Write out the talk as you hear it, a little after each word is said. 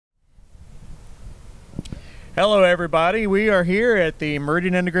Hello, everybody. We are here at the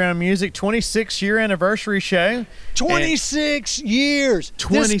Meridian Underground Music 26-year anniversary show. 26 years.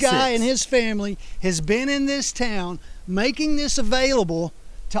 26. This guy and his family has been in this town making this available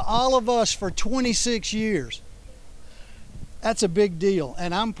to all of us for 26 years. That's a big deal,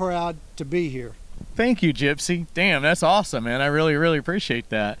 and I'm proud to be here. Thank you, Gypsy. Damn, that's awesome, man. I really appreciate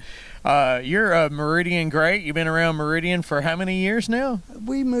that. You're a Meridian great. You've been around Meridian for how many years now?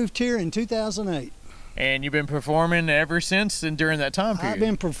 We moved here in 2008. And you've been performing ever since and during that time period? I've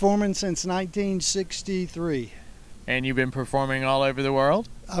been performing since 1963. And you've been performing all over the world?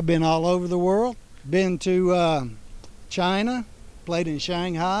 I've been all over the world. Been to China, played in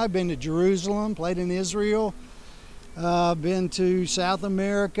Shanghai, been to Jerusalem, played in Israel, been to South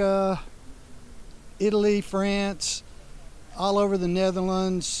America, Italy, France, all over the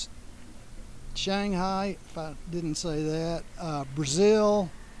Netherlands, Shanghai, if I didn't say that, Brazil.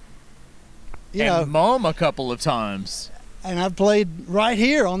 You know, Mom a couple of times. And I've played right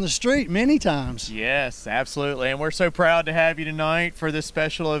here on the street many times. Yes, absolutely. And we're so proud to have you tonight for this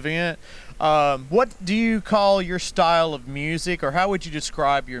special event. What do you call your style of music, or how would you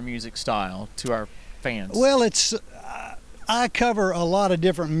describe your music style to our fans? Well, I cover a lot of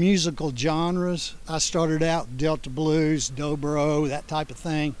different musical genres. I started out Delta blues, dobro, that type of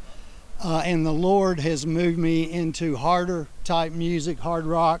thing. And the Lord has moved me into harder type music, hard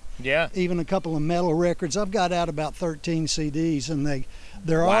rock, yeah, even a couple of metal records. I've got out about 13 CDs, and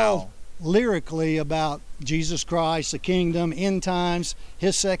they're wow, all lyrically about Jesus Christ, the kingdom, end times,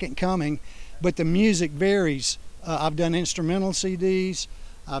 his second coming, but the music varies. I've done instrumental CDs,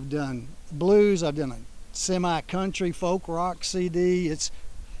 I've done blues, I've done a semi-country folk rock CD. It's,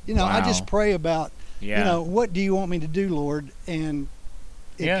 you know, wow, I just pray about, yeah, you know, what do you want me to do, Lord? And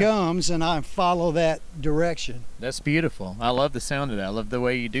it comes, and I follow that direction. That's beautiful. I love the sound of that. I love the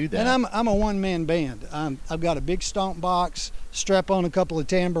way you do that. And I'm a one-man band. I've got a big stomp box, strap on a couple of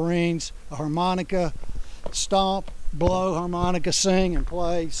tambourines, a harmonica, stomp, blow, harmonica, sing, and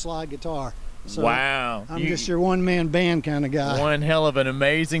play slide guitar. So wow. I'm just your one-man band kind of guy. One hell of an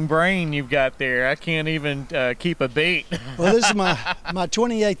amazing brain you've got there. I can't even keep a beat. Well, this is my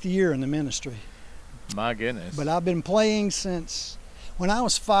 28th year in the ministry. My goodness. But I've been playing since... When I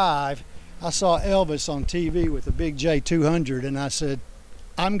was 5, I saw Elvis on TV with a big J200, and I said,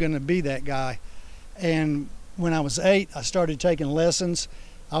 I'm going to be that guy. And when I was 8, I started taking lessons.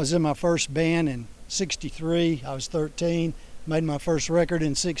 I was in my first band in '63. I was 13, made my first record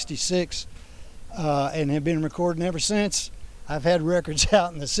in '66, and have been recording ever since. I've had records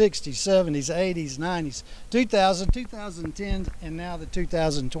out in the 60s, 70s, 80s, 90s, 2000, 2010, and now the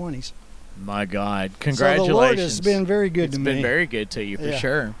 2020s. My God, congratulations. So the Lord has been very good to me. It's been very good to you, for Yeah.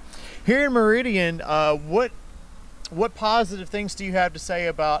 sure. Here in Meridian, what positive things do you have to say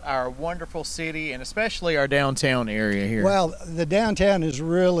about our wonderful city, and especially our downtown area here? Well, the downtown is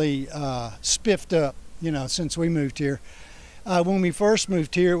really spiffed up, you know, since we moved here. When we first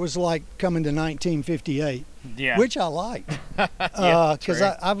moved here, it was like coming to 1958, yeah, which I liked. Yeah, Because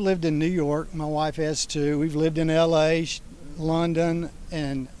I've lived in New York. My wife has too. We've lived in L.A., London,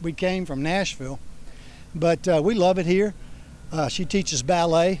 and we came from Nashville. But we love it here. She teaches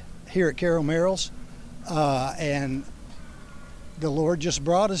ballet here at Carol Merrill's. And the Lord just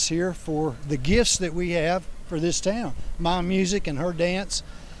brought us here for the gifts that we have for this town. My music and her dance.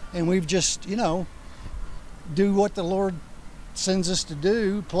 And we've just, you know, do what the Lord sends us to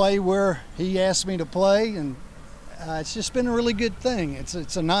do, play where he asked me to play, and it's just been a really good thing.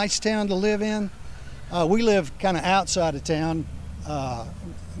 It's a nice town to live in. We live kind of outside of town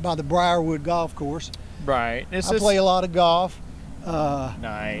by the Briarwood Golf Course. right. I play a lot of golf.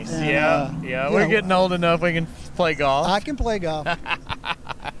 Nice. And, yeah. We're getting old enough we can play golf. I can play golf.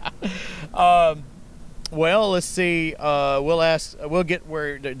 Well, let's see. We'll get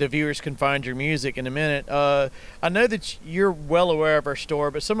where the viewers can find your music in a minute. I know that you're well aware of our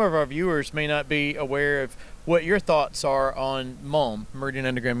store, but some of our viewers may not be aware of what your thoughts are on MUM, Meridian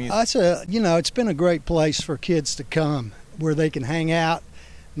Underground Music. You know, it's been a great place for kids to come where they can hang out,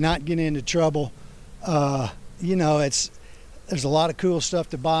 not get into trouble. You know, there's a lot of cool stuff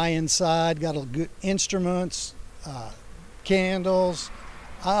to buy inside. Got a good instruments, candles.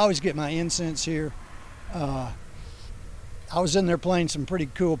 I always get my incense here. I was in there playing some pretty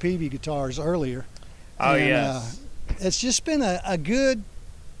cool Peavey guitars earlier. Oh, and, yes. It's just been a good,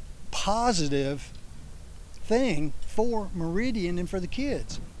 positive thing for Meridian and for the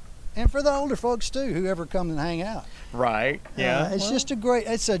kids. And for the older folks too, whoever come and hang out. Right. Yeah. It's just a great,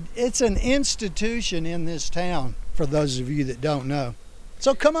 it's an institution in this town for those of you that don't know.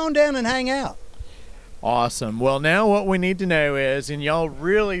 So come on down and hang out. Awesome. Well, now what we need to know is, and y'all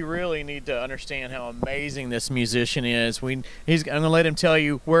really, really need to understand how amazing this musician is. I'm going to let him tell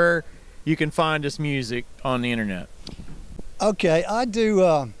you where you can find his music on the internet. Okay, I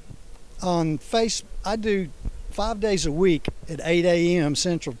do I do 5 days a week at 8 a.m.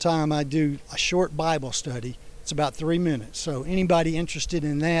 Central Time. I do a short Bible study. It's about 3 minutes. So anybody interested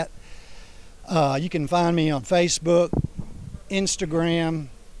in that, you can find me on Facebook, Instagram,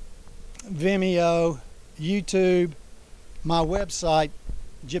 Vimeo, YouTube, my website,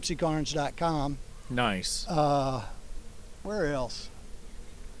 gypsycarns.com. Nice. Where else?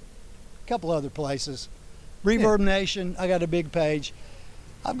 A couple other places. Reverb Nation, I got a big page.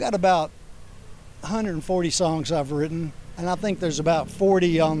 I've got about 140 songs I've written, and I think there's about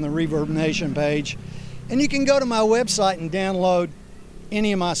 40 on the Reverb Nation page. And you can go to my website and download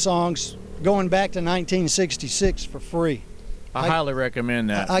any of my songs going back to 1966 for free. I highly recommend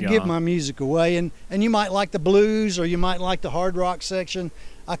that. I give my music away, and you might like the blues or you might like the hard rock section.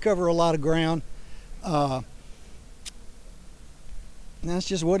 I cover a lot of ground. And that's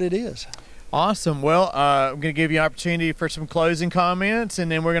just what it is. Awesome. Well, I'm going to give you an opportunity for some closing comments,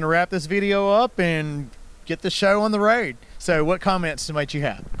 and then we're going to wrap this video up and get the show on the road. So what comments might you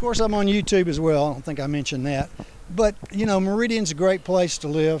have? Of course, I'm on YouTube as well. I don't think I mentioned that. But, you know, Meridian's a great place to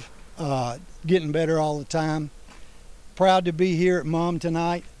live, getting better all the time. Proud to be here at Mom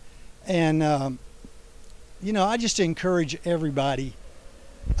tonight. And, you know, I just encourage everybody,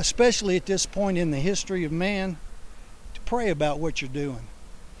 especially at this point in the history of man, to pray about what you're doing.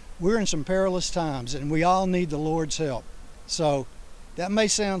 We're in some perilous times, and we all need the Lord's help. So that may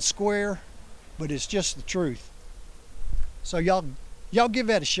sound square, but it's just the truth. So y'all give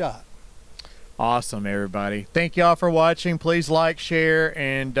that a shot. Awesome, everybody. Thank y'all for watching. Please like, share,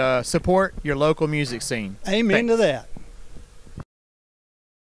 and support your local music scene. Amen to that.